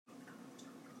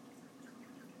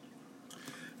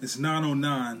It's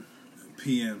 9:09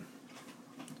 p.m.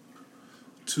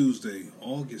 Tuesday,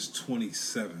 August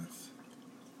 27th.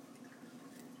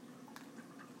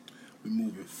 We're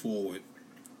moving forward.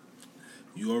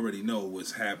 You already know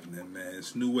what's happening, man.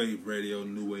 It's New Wave Radio,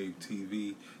 New Wave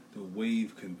TV. The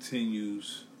wave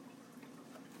continues,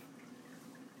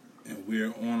 and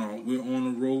we're on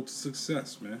a road to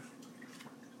success, man.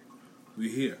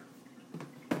 We're here.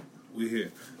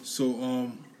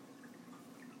 So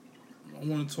I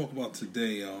want to talk about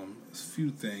today a few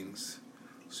things.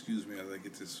 Excuse me as I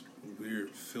get this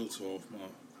weird filter off my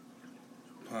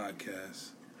podcast.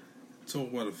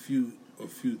 Talk about a few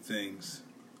things.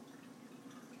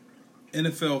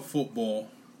 NFL football.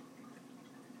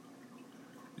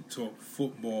 We talk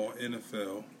football,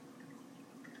 NFL.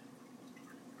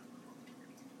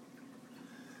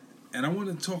 And I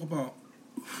want to talk about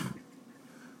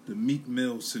the Meek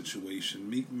Mill situation.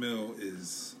 Meek Mill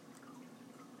is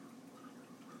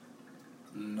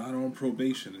not on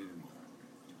probation anymore.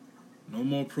 No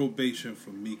more probation for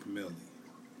Meek Millie.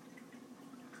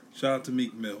 Shout out to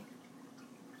Meek Mill.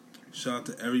 Shout out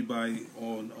to everybody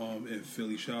on in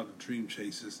Philly. Shout out to Dream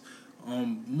Chasers.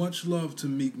 Much love to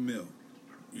Meek Mill.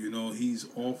 You know, he's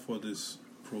off for this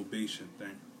probation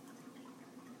thing.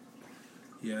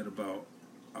 He had about,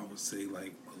 I would say,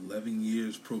 like 11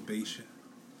 years probation.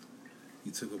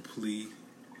 He took a plea.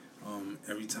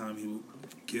 Every time he would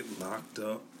get locked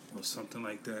up or something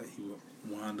like that, he would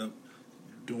wind up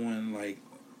doing like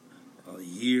a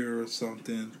year or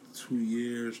something, 2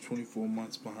 years, 24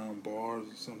 months behind bars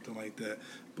or something like that,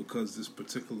 because this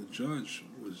particular judge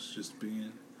was just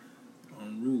being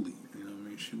unruly. You know what I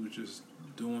mean? She was just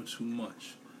doing too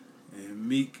much. And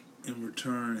Meek, in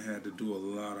return, had to do a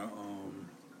lot of,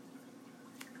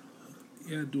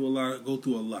 he had to go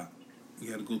through a lot. He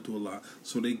had to go through a lot.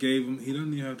 So they gave him, he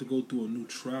doesn't even have to go through a new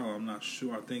trial. I'm not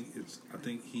sure. I think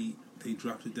they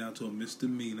dropped it down to a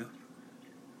misdemeanor.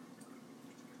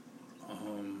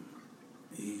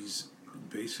 He's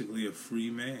basically a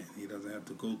free man. He doesn't have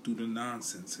to go through the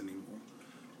nonsense anymore.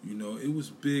 You know, it was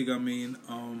big. I mean,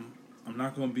 I'm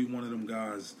not going to be one of them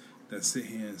guys that sit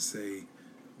here and say,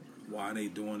 why they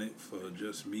doing it for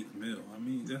just Meek Mill? I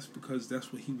mean, that's because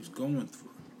that's what he was going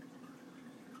through.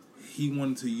 He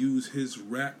wanted to use his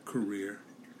rap career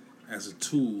as a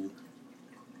tool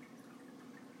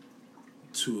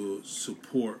to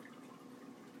support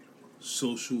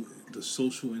the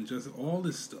social injustice, all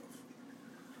this stuff.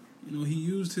 You know, he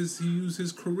used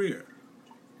his career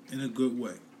in a good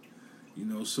way. You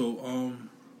know, so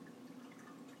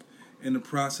in the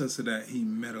process of that, he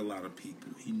met a lot of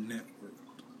people. He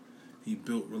networked. He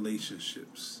built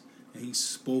relationships, and he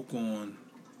spoke on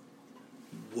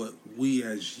what we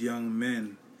as young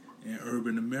men in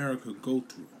urban America go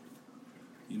through.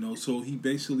 You know, so he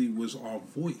basically was our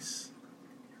voice.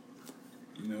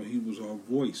 You know, he was our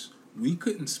voice. We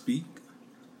couldn't speak.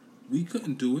 We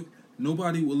couldn't do it.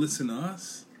 Nobody would listen to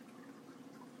us.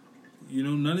 You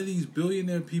know, none of these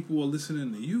billionaire people are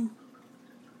listening to you.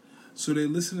 So they're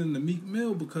listening to Meek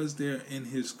Mill because they're in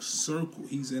his circle.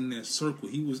 He's in their circle.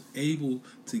 He was able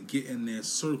to get in their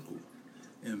circle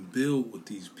and build with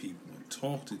these people and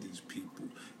talk to these people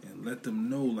and let them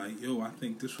know, like, yo, I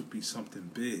think this would be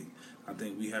something big. I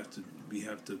think we have to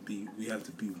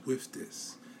be with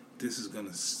this. This is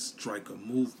gonna strike a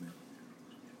movement.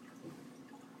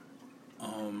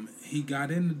 He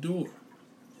got in the door.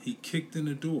 He kicked in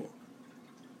the door.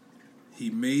 He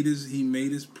made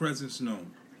his presence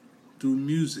known through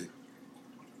music.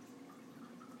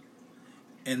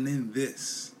 And then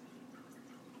this.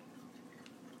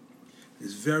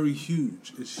 It's very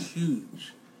huge. It's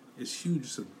huge. It's huge.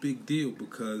 It's a big deal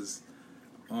because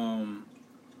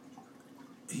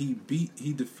he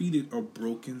defeated a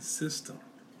broken system.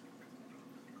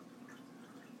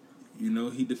 You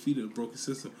know, he defeated a broken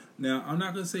system. Now, I'm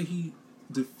not going to say he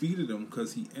defeated him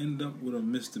because he ended up with a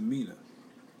misdemeanor.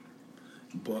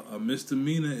 But a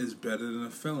misdemeanor is better than a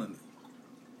felony.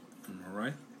 Am I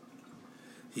right?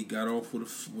 He got off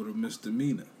with a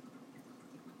misdemeanor.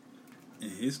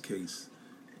 In his case,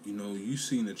 you know, you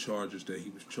seen the charges that he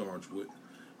was charged with.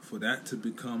 For that to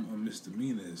become a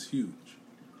misdemeanor is huge.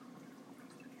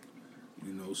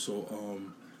 You know, so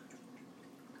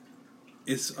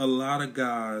it's a lot of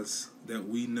guys that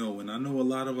we know, and I know a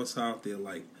lot of us out there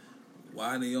like,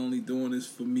 why they only doing this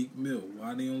for Meek Mill?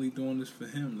 Why they only doing this for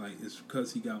him? Like, it's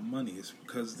because he got money. It's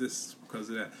because this, because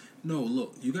of that. No,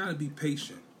 look, you got to be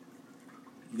patient.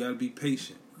 You got to be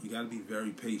patient. You got to be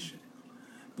very patient.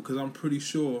 Because I'm pretty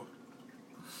sure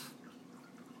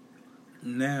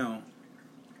now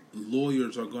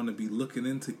lawyers are going to be looking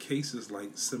into cases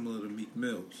like similar to Meek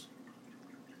Mill's.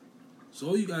 So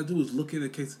all you gotta do is look at the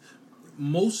case.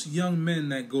 Most young men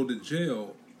that go to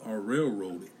jail are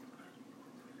railroaded.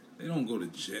 They don't go to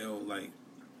jail like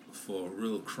for a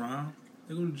real crime.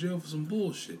 They go to jail for some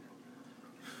bullshit.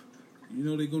 You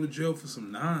know, they go to jail for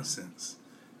some nonsense.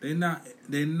 They're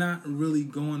not really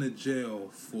going to jail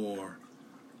for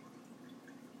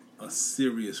a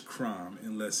serious crime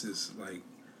unless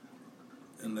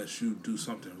you do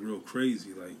something real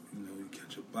crazy, like, you know, you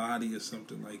catch a body or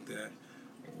something like that,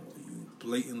 or you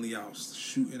blatantly out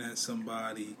shooting at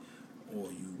somebody,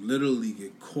 or you literally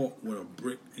get caught with a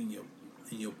brick in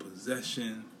your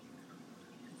possession.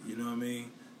 You know what I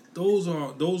mean? Those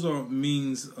are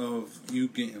means of you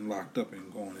getting locked up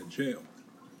and going to jail.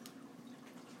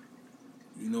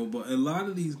 You know, but a lot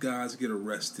of these guys get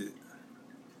arrested.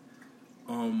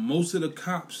 Most of the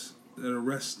cops that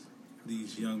arrest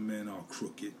these young men are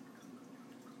crooked.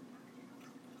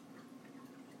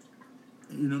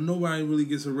 You know, nobody really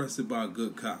gets arrested by a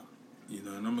good cop. You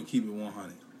know, and I'm going to keep it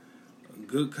 100.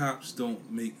 Good cops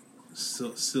don't make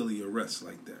silly arrests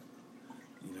like that.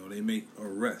 You know, they make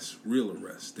arrests, real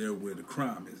arrests. They're where the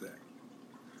crime is at.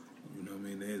 You know what I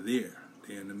mean? They're there.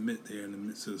 They're in the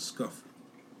midst of the scuffle.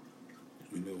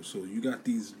 You know, so you got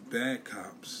these bad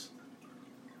cops,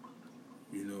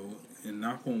 you know, and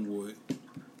knock on wood,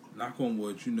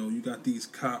 you know, you got these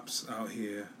cops out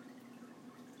here.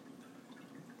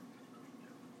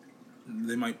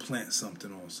 They might plant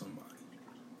something on somebody.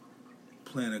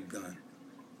 Plant a gun.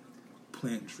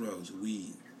 Plant drugs,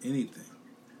 weed, anything.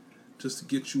 Just to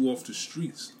get you off the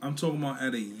streets. I'm talking about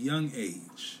at a young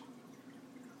age.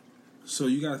 So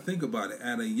you got to think about it.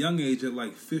 At a young age, at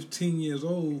like 15 years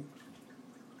old,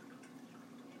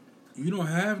 you don't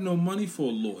have no money for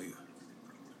a lawyer.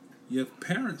 Your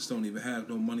parents don't even have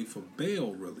no money for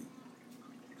bail, really.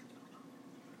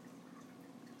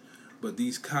 But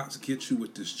these cops get you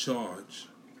with this charge,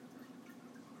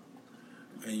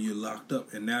 and you're locked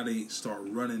up, and now they start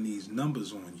running these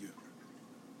numbers on you.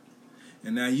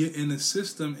 And now you're in the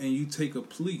system, and you take a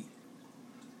plea.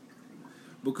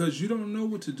 Because you don't know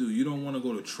what to do. You don't want to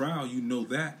go to trial. You know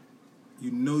that.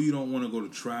 You know you don't want to go to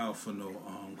trial for no,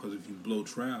 because if you blow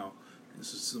trial,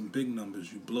 this is some big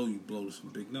numbers. You blow some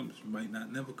big numbers. You might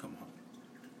not never come home.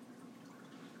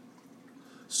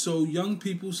 So young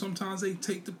people, sometimes they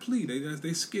take the plea.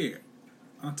 They scared.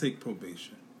 I'll take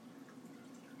probation.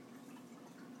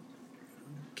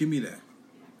 Give me that.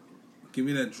 Give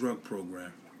me that drug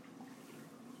program.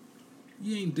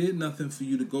 You ain't did nothing for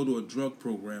you to go to a drug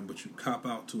program, but you cop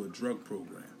out to a drug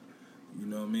program. You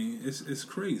know what I mean? It's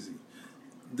crazy.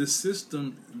 The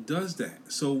system does that.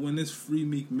 So when this Free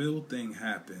Meek Mill thing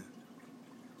happened,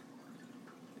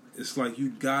 it's like you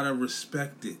gotta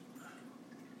respect it.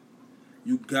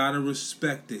 You gotta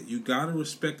respect it. You gotta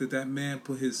respect that man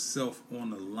put himself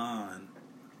on the line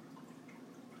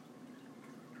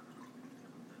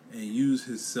and use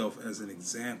himself as an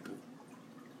example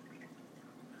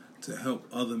to help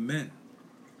other men.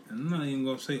 And I'm not even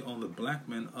gonna say other black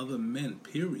men, other men,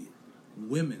 period.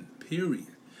 Women, period.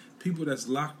 People that's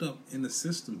locked up in the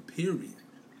system, period.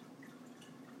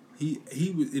 He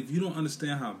if you don't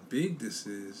understand how big this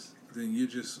is, then you're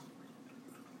just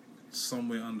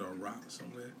somewhere under a rock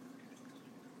somewhere.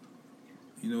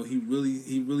 You know, he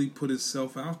really put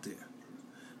himself out there.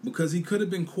 Because he could have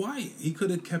been quiet. He could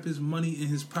have kept his money in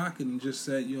his pocket and just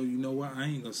said, yo, you know what? I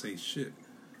ain't gonna say shit.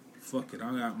 Fuck it,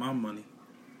 I got my money.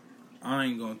 I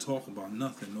ain't gonna talk about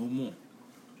nothing no more.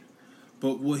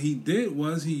 But what he did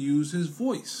was he used his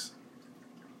voice.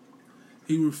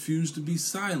 He refused to be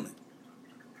silent.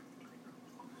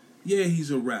 Yeah, he's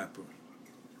a rapper.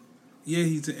 Yeah,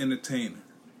 he's an entertainer.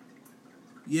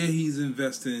 Yeah, he's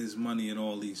investing his money in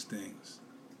all these things.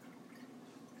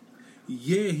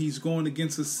 Yeah, he's going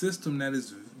against a system that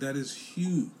is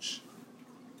huge.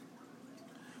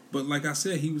 But like I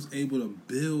said, he was able to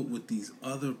build with these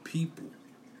other people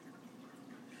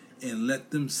and let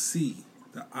them see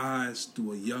the eyes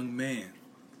through a young man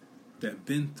that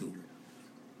been through it.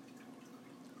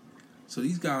 So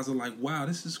these guys are like, wow,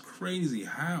 this is crazy.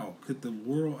 How could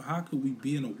we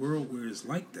be in a world where it's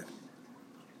like that?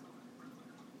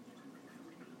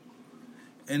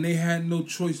 And they had no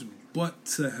choice but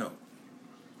to help.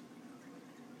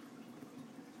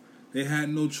 They had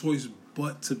no choice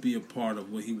but to be a part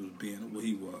of what he was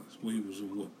a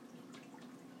whoop.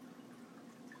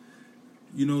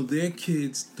 You know, their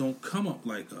kids don't come up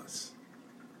like us.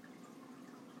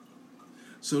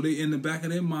 So they, in the back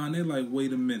of their mind, they're like,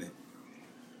 wait a minute.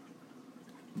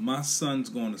 My son's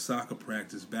going to soccer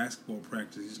practice, basketball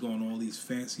practice. He's going to all these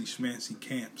fancy schmancy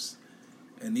camps.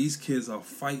 And these kids are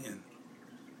fighting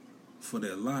for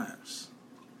their lives.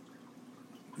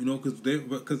 You know,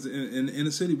 because in the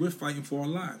inner city, we're fighting for our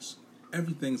lives.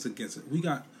 Everything's against it. We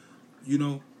got, you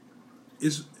know,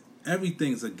 it's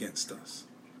everything's against us.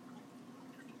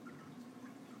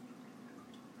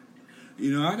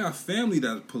 You know, I got family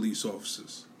that are police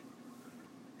officers.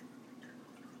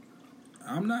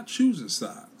 I'm not choosing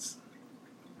sides.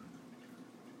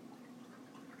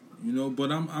 You know,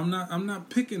 but I'm not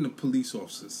picking the police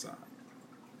officer's side.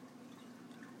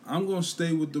 I'm gonna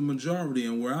stay with the majority,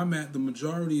 and where I'm at, the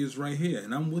majority is right here,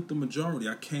 and I'm with the majority.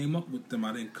 I came up with them.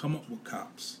 I didn't come up with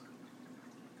cops.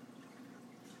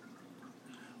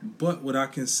 But what I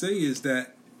can say is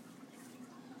that,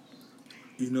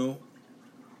 you know,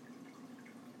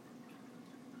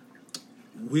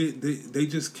 they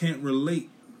just can't relate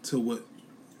to what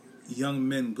young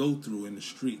men go through in the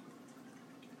street.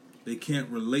 They can't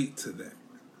relate to that.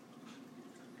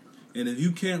 And if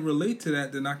you can't relate to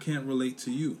that, then I can't relate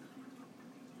to you.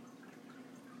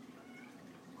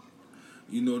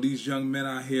 You know, these young men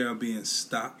out here are being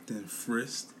stopped and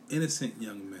frisked. Innocent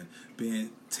young men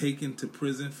being taken to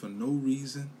prison for no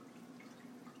reason.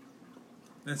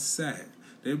 That's sad.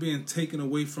 They're being taken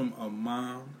away from a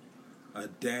mom, a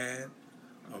dad,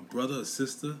 a brother, a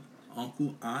sister,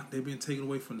 uncle, aunt. They're being taken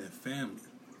away from their family.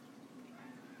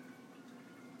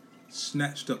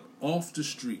 Snatched up off the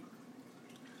street.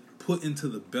 Put into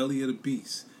the belly of the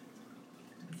beast.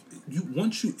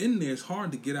 Once you in there, it's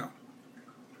hard to get out.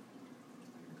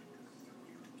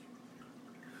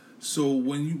 So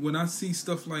when I see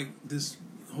stuff like this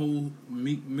whole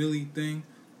Meek Millie thing,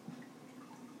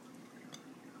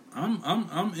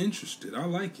 I'm interested. I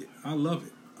like it. I love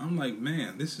it. I'm like,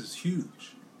 man, this is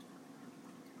huge.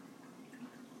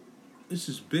 This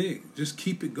is big. Just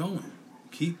keep it going.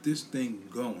 Keep this thing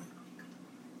going.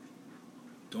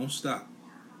 Don't stop.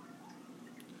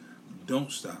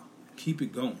 Don't stop. Keep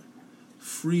it going.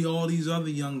 Free all these other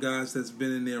young guys that's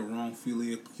been in there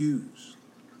wrongfully accused.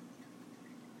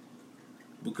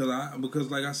 Because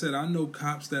like I said, I know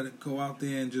cops that go out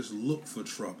there and just look for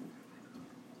trouble.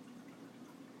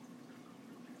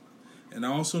 And I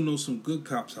also know some good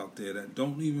cops out there that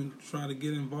don't even try to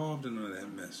get involved in none of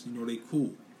that mess. You know, they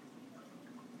cool.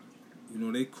 You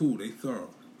know, they cool. They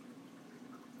thorough.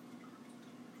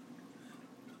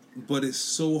 But it's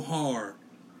so hard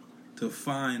to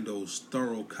find those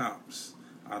thorough cops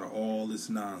out of all this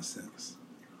nonsense.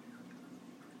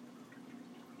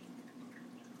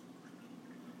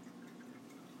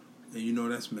 And you know,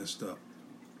 that's messed up.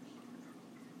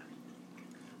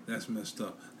 That's messed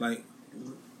up. Like,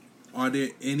 are there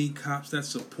any cops that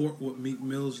support what Meek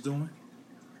Mill's doing?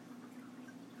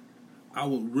 I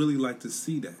would really like to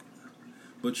see that.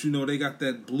 But you know, they got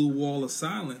that blue wall of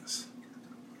silence.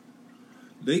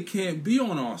 They can't be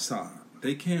on our side.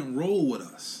 They can't roll with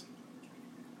us.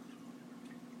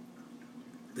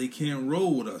 They can't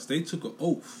roll with us. They took an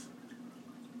oath.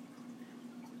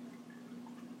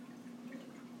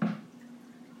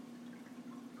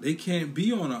 They can't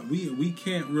be on our... We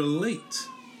can't relate.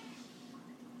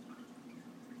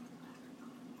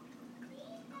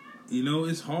 You know,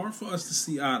 it's hard for us to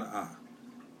see eye to eye.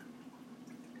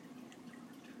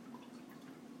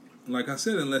 Like I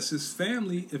said, unless it's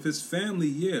family, if it's family,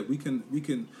 yeah, we can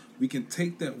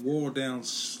take that wall down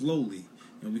slowly,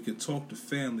 and we can talk to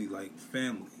family, like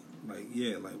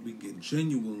yeah, like we can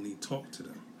genuinely talk to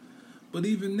them. But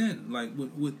even then, like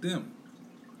with them,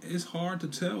 it's hard to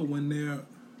tell when they're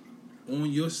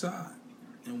on your side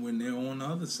and when they're on the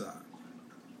other side.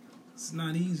 It's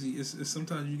not easy. It's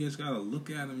sometimes you just gotta look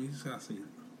at them. You just gotta say,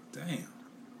 "Damn."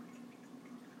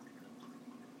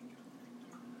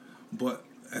 But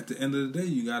at the end of the day,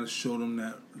 you gotta show them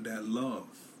that love.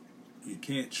 You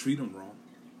can't treat them wrong.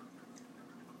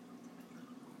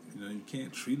 You know, you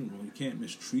can't treat them wrong. You can't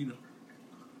mistreat them.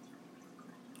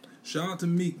 Shout out to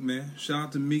Meek, man. Shout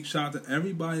out to Meek. Shout out to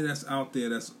everybody that's out there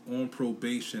that's on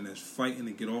probation, that's fighting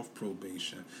to get off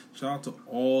probation. Shout out to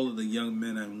all of the young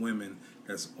men and women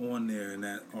that's on there and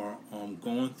that are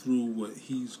going through what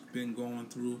he's been going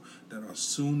through, that are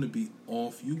soon to be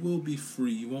off. You will be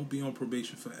free. You won't be on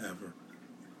probation forever.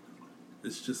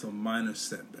 It's just a minor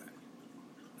setback.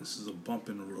 This is a bump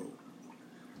in the road.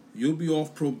 You'll be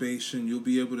off probation. You'll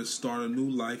be able to start a new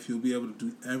life. You'll be able to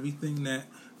do everything that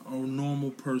a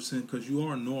normal person, because you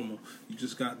are normal, you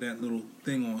just got that little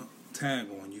tag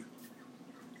on you.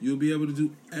 You'll be able to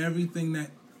do everything that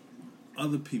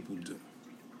other people do.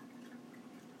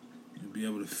 You'll be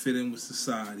able to fit in with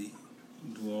society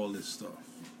and do all this stuff.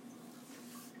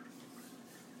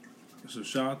 So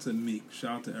shout out to Meek,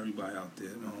 shout out to everybody out there.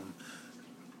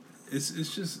 It's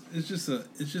just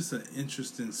an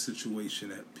interesting situation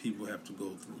that people have to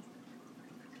go through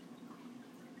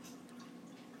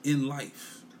in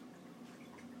life.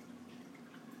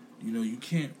 You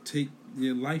can't take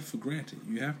your life for granted.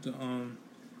 You have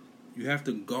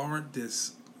to guard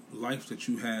this life that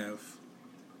you have.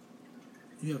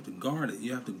 You have to guard it.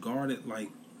 You have to guard it like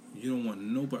you don't want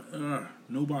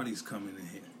nobody's coming in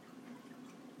here.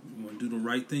 You want to do the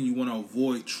right thing. You want to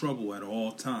avoid trouble at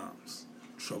all times.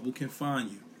 Trouble can find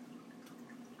you.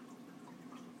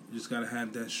 You just got to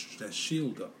have that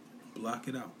shield up. Block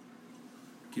it out.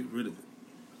 Get rid of it.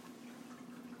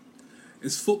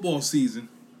 It's football season.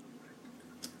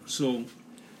 So,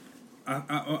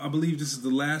 I believe this is the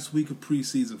last week of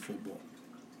preseason football.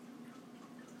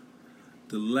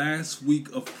 The last week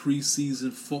of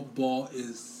preseason football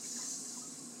is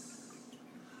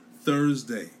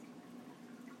Thursday.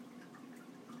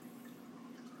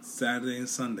 Saturday and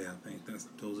Sunday, I think.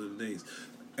 Those are the days.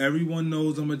 Everyone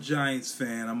knows I'm a Giants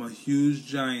fan. I'm a huge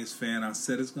Giants fan. I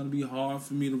said it's going to be hard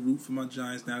for me to root for my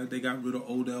Giants now that they got rid of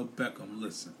Odell Beckham.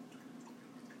 Listen,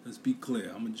 let's be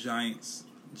clear. I'm a Giants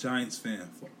fan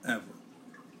forever.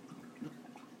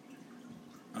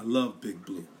 I love Big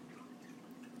Blue.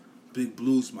 Big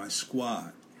Blue's my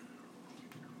squad.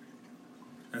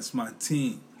 That's my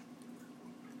team.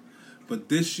 But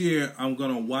this year, I'm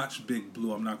going to watch Big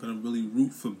Blue. I'm not going to really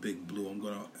root for Big Blue. I'm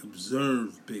going to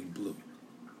observe Big Blue.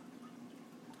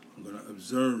 I'm going to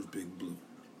observe Big Blue.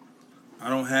 I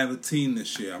don't have a team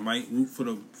this year. I might root for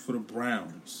the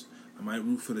Browns. I might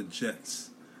root for the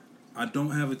Jets. I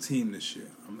don't have a team this year.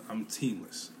 I'm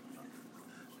teamless.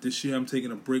 This year, I'm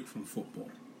taking a break from football.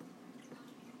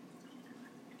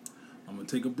 I'm going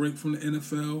to take a break from the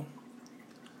NFL.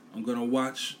 I'm going to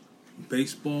watch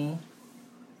baseball.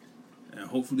 And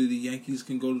hopefully the Yankees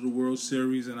can go to the World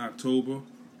Series in October.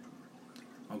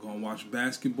 I'm going to watch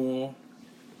basketball.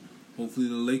 Hopefully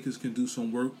the Lakers can do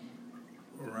some work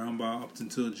around up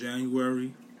until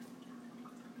January.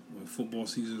 When football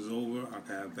season is over, I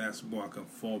can have basketball. I can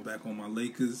fall back on my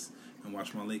Lakers and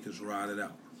watch my Lakers ride it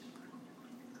out.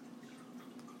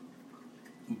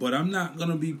 But I'm not going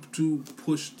to be too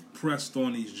pressed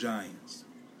on these Giants.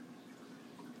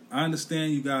 I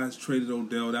understand you guys traded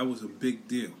Odell. That was a big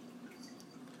deal.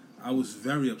 I was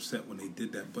very upset when they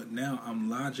did that. But now I'm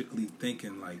logically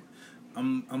thinking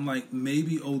I'm like,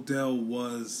 maybe Odell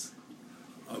was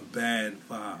a bad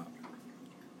vibe.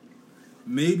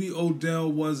 Maybe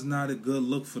Odell was not a good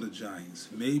look for the Giants.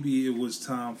 Maybe it was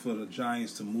time for the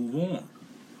Giants to move on.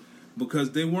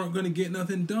 Because they weren't going to get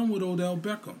nothing done with Odell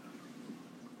Beckham.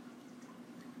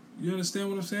 You understand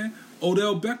what I'm saying?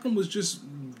 Odell Beckham was just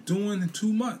doing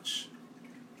too much.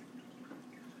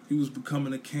 He was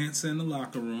becoming a cancer in the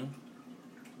locker room.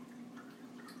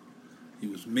 He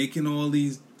was making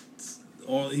he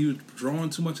was drawing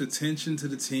too much attention to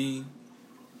the team.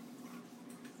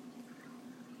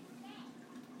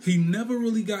 He never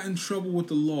really got in trouble with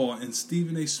the law, and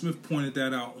Stephen A. Smith pointed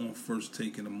that out on First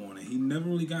Take in the morning. He never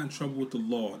really got in trouble with the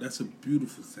law. That's a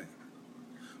beautiful thing.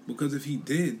 Because if he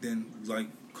did, then,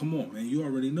 come on, man, you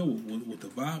already know what the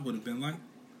vibe would have been like.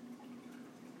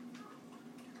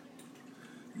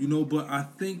 But I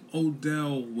think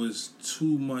Odell was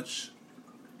too much,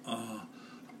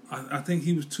 I think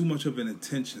he was too much of an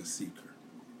attention seeker.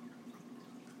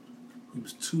 He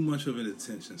was too much of an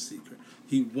attention seeker.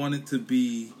 He wanted to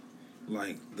be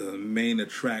like the main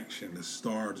attraction, the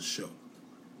star of the show.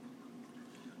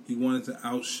 He wanted to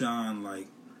outshine like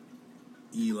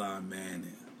Eli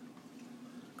Manning.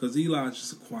 Because Eli's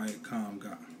just a quiet, calm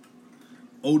guy.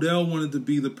 Odell wanted to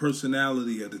be the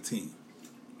personality of the team.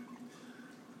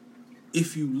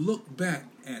 If you look back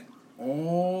at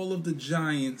all of the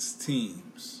Giants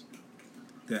teams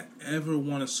that ever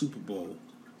won a Super Bowl,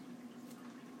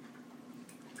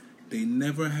 they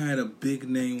never had a big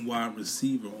name wide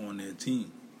receiver on their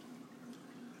team.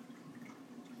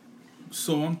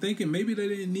 So I'm thinking maybe they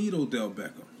didn't need Odell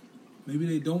Beckham. Maybe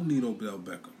they don't need Odell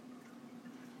Beckham.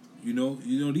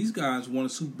 These guys won a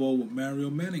Super Bowl with Mario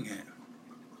Manningham.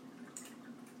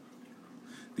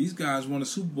 These guys won a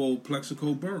Super Bowl with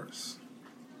Plexico Burress.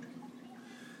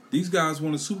 These guys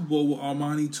won a Super Bowl with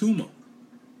Armani Tuma.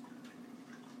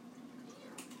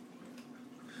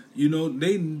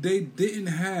 They didn't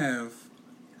have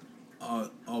a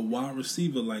wide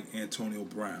receiver like Antonio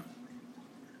Brown.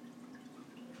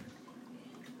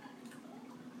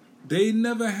 They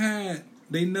never had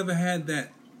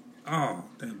that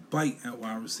bite at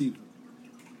wide receiver.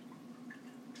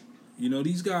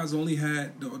 These guys only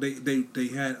had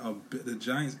the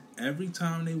Giants, every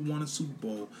time they won a Super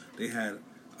Bowl, they had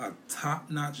a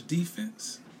top-notch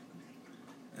defense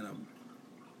and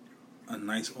a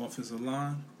nice offensive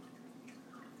line,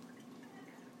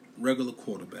 regular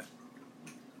quarterback.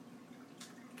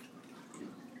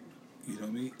 You know what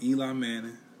I mean? Eli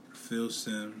Manning, Phil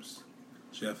Simms,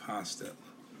 Jeff Hostetler.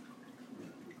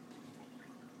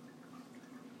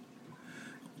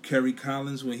 Kerry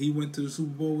Collins, when he went to the Super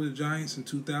Bowl with the Giants in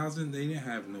 2000, they didn't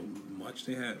have no much.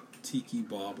 They had Tiki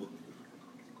Barber.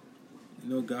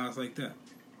 Guys like that.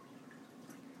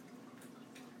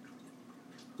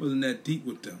 Wasn't that deep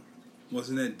with them.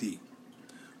 Wasn't that deep.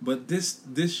 But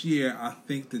this year, I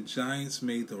think the Giants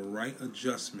made the right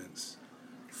adjustments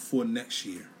for next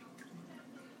year.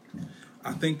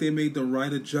 I think they made the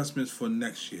right adjustments for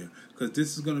next year. Because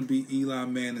this is going to be Eli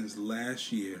Manning's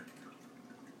last year.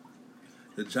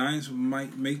 The Giants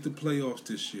might make the playoffs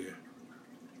this year.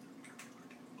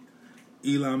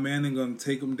 Eli Manning going to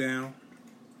take them down.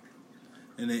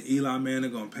 And then Eli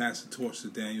Manning going to pass the torch to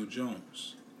Daniel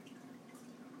Jones.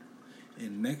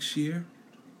 And next year,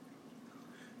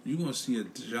 you're going to see a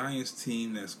Giants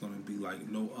team that's going to be like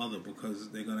no other, because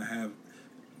they're going to have...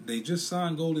 They just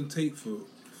signed Golden Tate for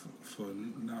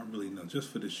not really, no, just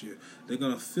for this year. They're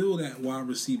going to fill that wide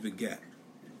receiver gap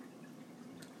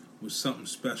with something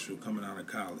special coming out of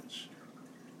college.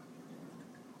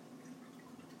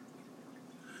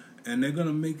 And they're going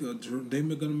to make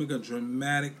a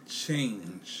dramatic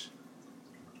change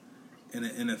in the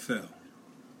NFL.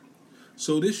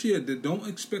 So this year, don't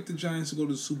expect the Giants to go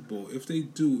to the Super Bowl. If they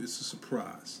do, it's a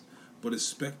surprise. But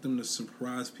expect them to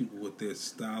surprise people with their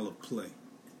style of play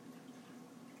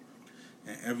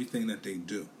and everything that they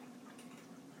do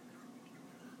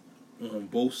on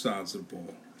both sides of the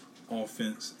ball,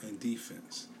 offense and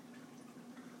defense.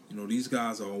 These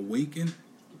guys are awakened.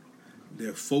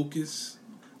 They're focused.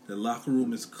 The locker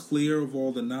room is clear of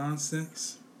all the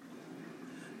nonsense.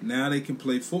 Now they can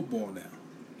play football now.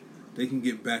 They can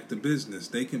get back to business.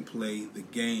 They can play the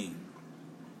game.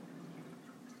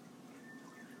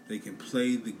 They can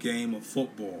play the game of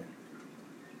football.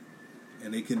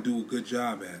 And they can do a good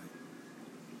job at it.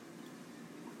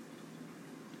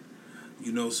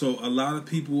 So a lot of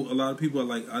people are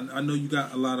like, I know you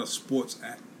got a lot of sports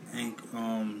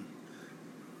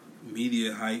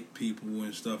media hype people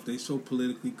and stuff. They so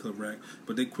politically correct,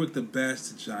 but they quick to bash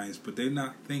the Giants, but they're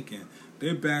not thinking.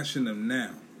 They're bashing them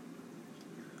now.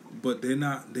 But they're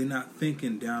not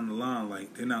thinking down the line.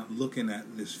 Like, they're not looking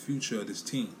at this future of this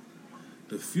team.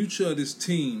 The future of this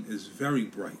team is very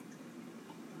bright.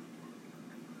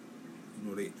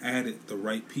 They added the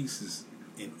right pieces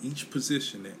in each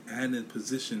position. They're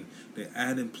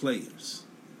adding players.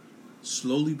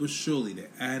 Slowly but surely, they're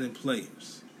adding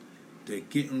players. They're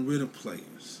getting rid of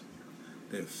players.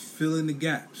 They're filling the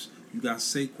gaps. You got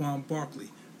Saquon Barkley.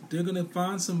 They're going to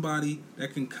find somebody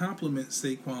that can complement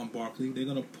Saquon Barkley. They're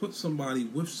going to put somebody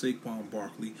with Saquon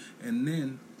Barkley, and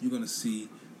then you're going to see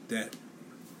that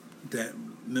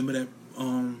remember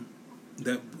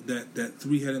that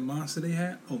three-headed monster they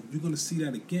had? Oh, you're going to see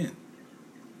that again.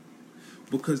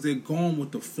 Because they're going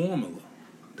with the formula.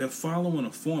 They're following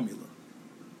a formula.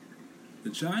 The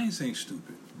Giants ain't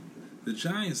stupid. The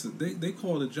Giants, they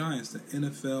call the Giants the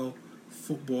NFL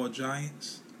football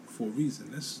giants for a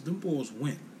reason. Them boys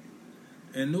win.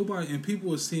 And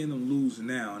people are seeing them lose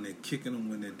now, and they're kicking them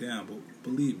when they're down. But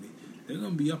believe me, they're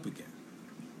going to be up again.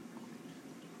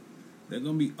 They're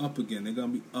going to be up again. They're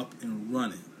going to be up and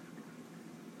running.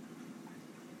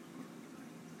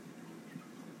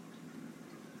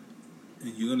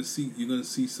 And you're going to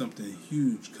see something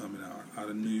huge coming out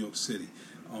of New York City.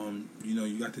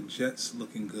 You got the Jets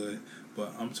looking good,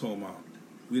 but I'm talking about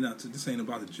this ain't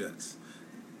about the Jets.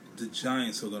 The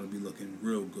Giants are going to be looking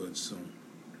real good soon.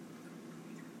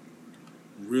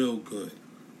 Real good.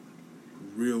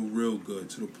 Real good,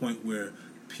 to the point where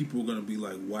people are going to be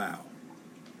like, wow.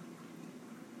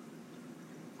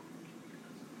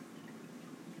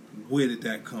 Where did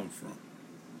that come from?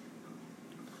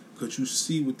 Because you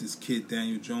see what this kid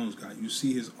Daniel Jones got. You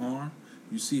see his arm.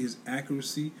 You see his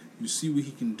accuracy. You see what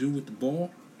he can do with the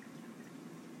ball.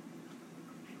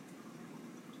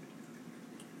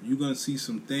 You're going to see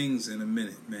some things in a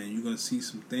minute, man. You're going to see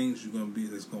some things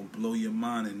that's going to blow your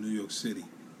mind in New York City.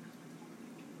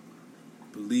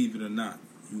 Believe it or not,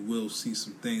 you will see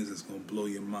some things that's going to blow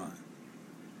your mind.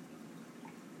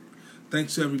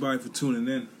 Thanks to everybody for tuning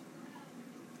in.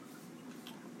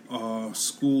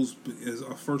 Schools is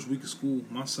our first week of school.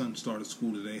 My son started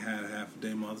school today, had a half a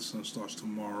day. My other son starts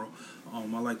tomorrow. I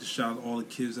like to shout out all the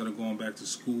kids that are going back to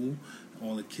school,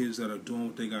 all the kids that are doing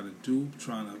what they got to do,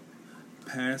 trying to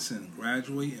pass and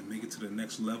graduate and make it to the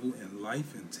next level in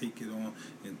life and take it on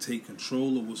and take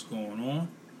control of what's going on.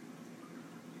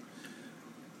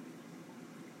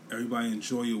 Everybody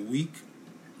enjoy your week.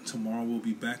 Tomorrow we'll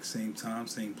be back, same time,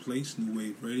 same place. New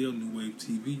Wave Radio, New Wave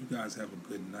TV. You guys have a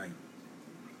good night.